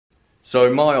So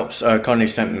MIOPS kindly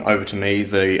sent over to me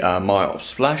the MIOPS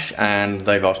Splash, and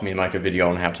they've asked me to make a video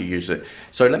on how to use it.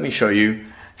 So let me show you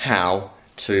how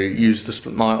to use the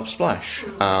MIOPS Splash.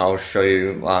 I'll show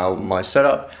you my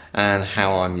setup and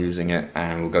how I'm using it,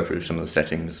 and we'll go through some of the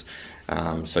settings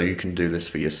so you can do this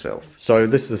for yourself. So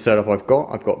this is the setup I've got.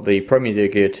 I've got the Pro Media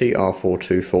Gear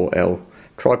TR424L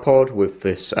tripod with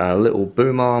this little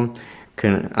boom arm,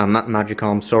 magic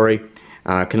arm, sorry,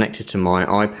 connected to my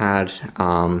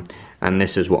iPad. And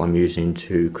this is what I'm using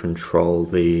to control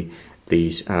these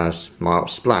MIOPS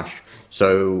Splash.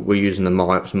 So we're using the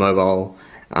MIOPS mobile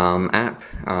app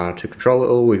to control it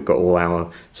all. We've got all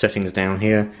our settings down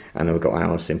here, and then we've got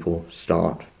our simple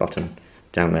start button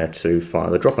down there to fire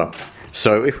the dropper.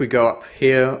 So if we go up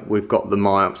here, we've got the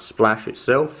MIOPS Splash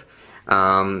itself.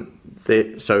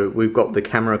 So we've got the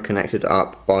camera connected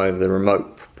up by the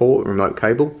remote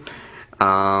cable,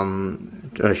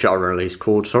 shutter release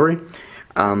cord, sorry.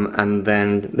 And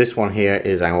then this one here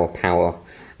is our power.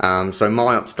 So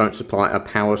MIOPS don't supply a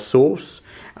power source.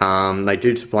 They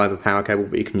do supply the power cable,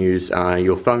 but you can use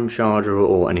your phone charger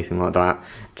or anything like that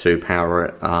to power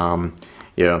it.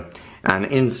 Yeah. And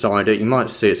inside it, you might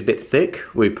see it's a bit thick.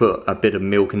 We put a bit of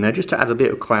milk in there just to add a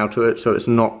bit of cloud to it, so it's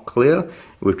not clear.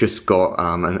 We've just got,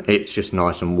 and it's just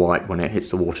nice and white when it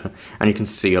hits the water, and you can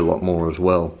see a lot more as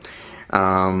well.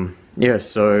 Yeah.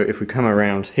 So if we come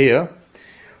around here,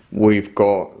 we've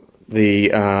got the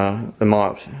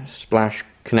MIOPS Splash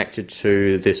connected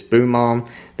to this boom arm.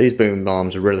 These boom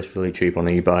arms are relatively cheap on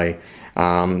eBay.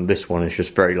 This one is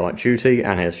just very light duty,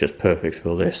 and it's just perfect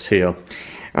for this here.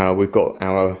 We've got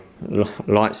our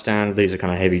light stand. These are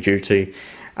kind of heavy duty,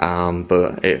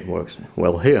 but it works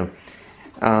well here.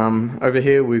 Over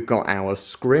here we've got our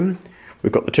scrim.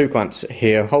 We've got the two clamps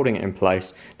here holding it in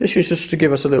place. This is just to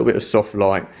give us a little bit of soft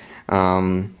light,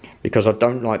 because I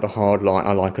don't like the hard light,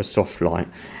 I like a soft light.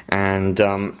 And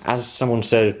as someone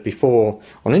said before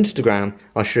on Instagram,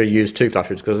 I should use two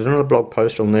flashes, because there's another blog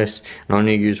post on this and I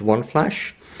only use one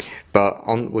flash. But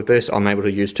with this, I'm able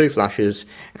to use two flashes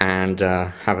and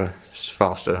have a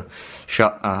faster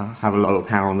have a lower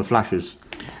power on the flashes.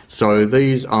 So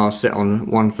these are set on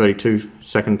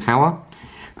 132-second power.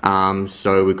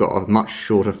 So we've got a much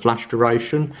shorter flash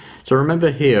duration. So remember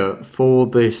here, for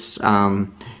this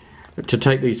to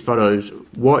take these photos,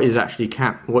 what is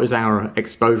our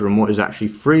exposure and what is actually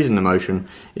freezing the motion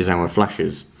is our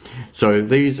flashes. So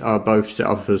these are both set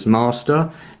up as master.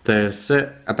 They're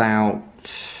set about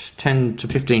 10 to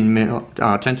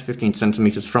 15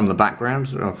 centimeters from the background,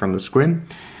 from the scrim,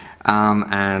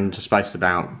 and spaced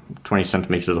about 20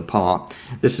 centimeters apart.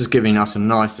 This is giving us a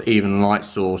nice even light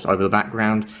source over the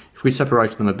background. If we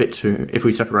separated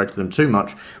them too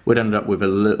much, we'd end up with a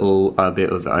little bit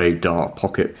of a dark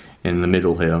pocket in the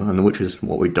middle here, and which is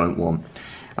what we don't want.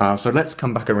 So let's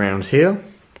come back around here,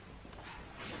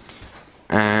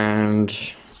 and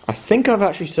I think I've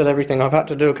actually said everything. I've had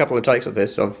to do a couple of takes of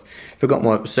this, so I've forgotten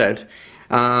what I've said.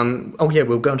 Oh yeah,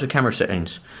 we'll go into camera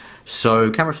settings. So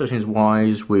camera settings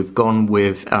wise, we've gone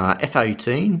with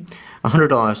f/18,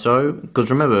 100 ISO, because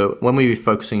remember, when we were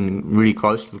focusing really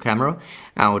close to the camera,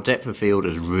 our depth of field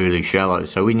is really shallow,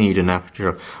 so we need an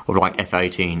aperture of like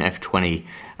f/18, f/20,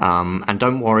 and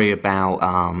don't worry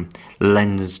about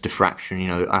lens diffraction, you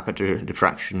know, aperture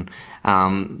diffraction.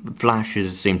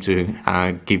 Flashes seem to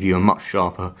give you a much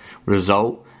sharper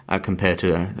result compared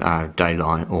to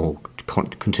daylight or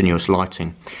continuous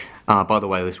lighting. By the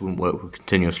way, this wouldn't work with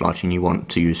continuous lighting, you want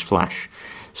to use flash.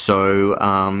 So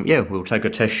yeah, we'll take a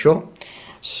test shot.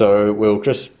 So we'll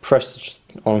just press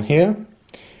on here,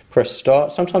 press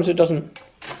start. Sometimes it doesn't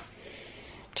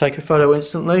take a photo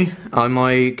instantly.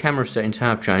 My camera settings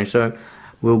have changed, so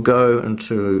we'll go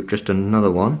into just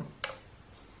another one.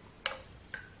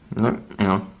 No.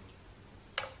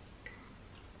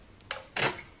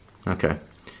 Okay,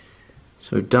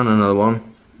 so we've done another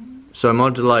one. So my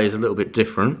delay is a little bit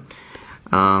different.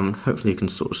 Hopefully you can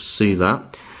sort of see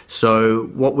that. So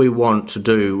what we want to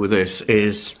do with this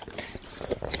is,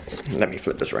 let me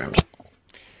flip this around.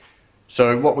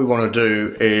 So what we want to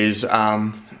do is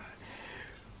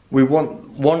we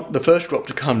want the first drop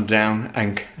to come down,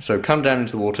 and so come down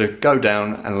into the water, go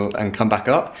down and come back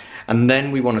up, and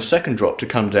then we want a second drop to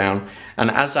come down, and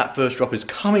as that first drop is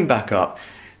coming back up,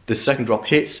 the second drop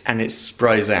hits and it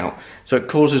sprays out. So it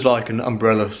causes like an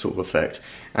umbrella sort of effect,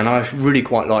 and I really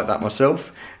quite like that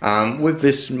myself. With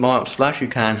this MIOPS Splash you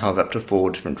can have up to 4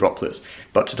 different droplets,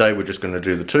 but today we're just going to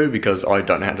do the 2 because I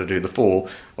don't know how to do the 4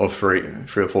 or 3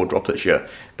 or 4 droplets yet,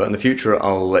 but in the future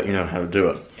I'll let you know how to do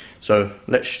it. So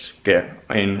let's get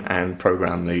in and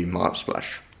program the MIOPS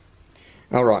Splash.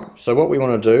 Alright, so what we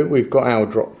want to do, we've got our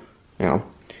drop now.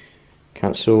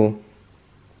 Cancel,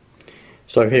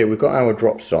 So here we've got our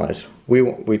drop size.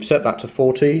 We've set that to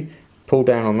 40, pull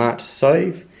down on that to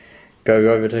save, go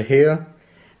over to here,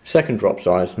 second drop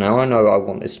size. Now I know I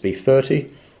want this to be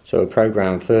 30, so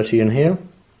program 30 in here,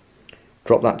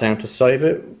 drop that down to save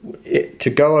it. To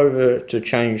go over to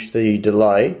change the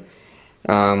delay,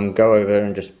 go over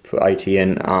and just put 80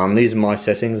 in. These are my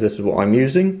settings, this is what I'm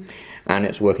using, and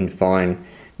it's working fine.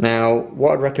 Now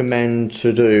what I'd recommend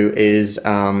to do is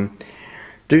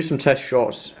do some test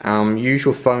shots. Use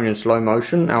your phone in slow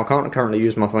motion. Now I can't currently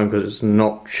use my phone because it's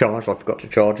not charged, I forgot to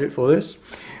charge it for this,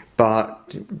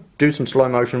 but do some slow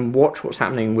motion, watch what's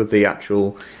happening with the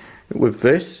actual, with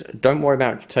this. Don't worry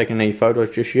about taking any photos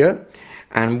just yet,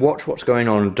 and watch what's going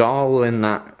on, dial in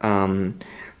that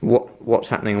what's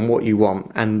happening and what you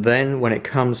want, and then when it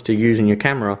comes to using your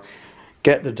camera,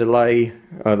 get the delay,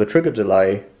 the trigger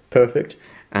delay perfect,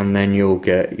 and then you'll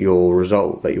get your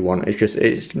result that you want. It's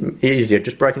easier,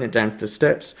 just breaking it down to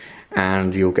steps,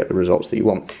 and you'll get the results that you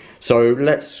want. So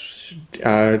let's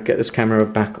get this camera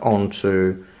back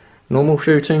onto normal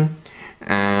shooting,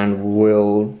 and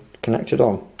we'll connect it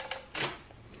on.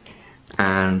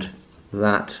 And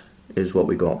that is what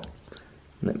we got.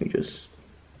 Let me just,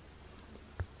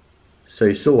 so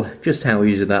you saw just how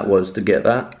easy that was to get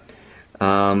that.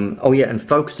 Oh yeah, and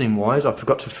focusing wise, I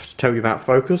forgot to tell you about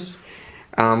focus.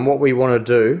 What we want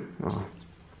to do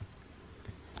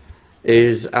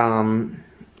is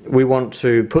we want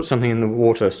to put something in the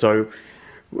water. So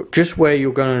just where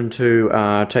you're going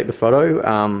to take the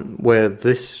photo, where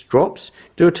this drops,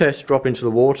 do a test drop into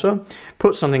the water,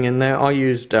 put something in there. I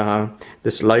used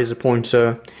this laser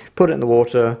pointer, put it in the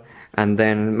water, and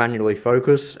then manually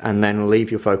focus, and then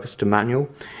leave your focus to manual.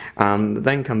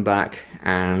 Then come back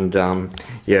and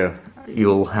yeah,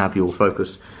 you'll have your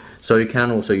focus. So you can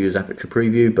also use aperture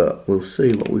preview, but we'll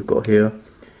see what we've got here.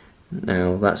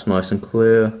 Now that's nice and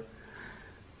clear.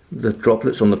 The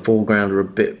droplets on the foreground are a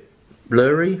bit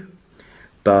blurry,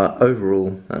 but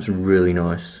overall that's really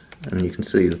nice, and you can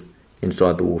see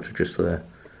inside the water just there.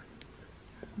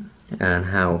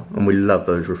 And we love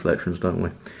those reflections, don't we?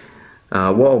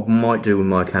 What I might do with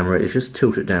my camera is just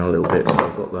tilt it down a little bit, so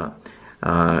I've got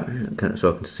that,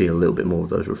 so I can see a little bit more of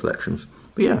those reflections.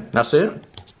 But yeah, that's it.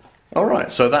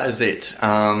 Alright, so that is it.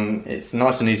 It's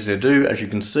nice and easy to do, as you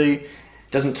can see. It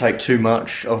doesn't take too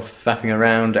much of faffing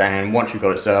around, and once you've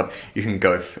got it set up, you can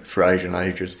go for ages and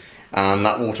ages.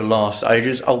 That water lasts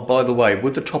ages. Oh, by the way,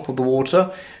 with the top of the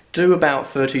water, do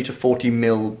about 30 to 40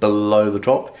 mil below the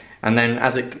top, and then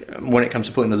when it comes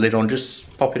to putting the lid on, just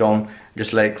pop it on,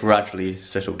 just let it gradually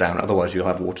settle down, otherwise you'll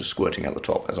have water squirting out the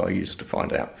top, as I used to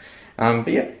find out. But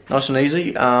yeah, nice and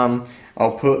easy.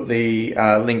 I'll put the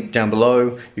link down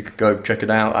below, you can go check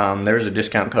it out. There is a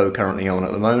discount code currently on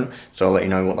at the moment, so I'll let you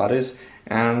know what that is.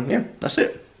 And yeah, that's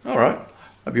it. Alright,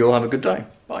 hope you all have a good day.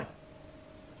 Bye.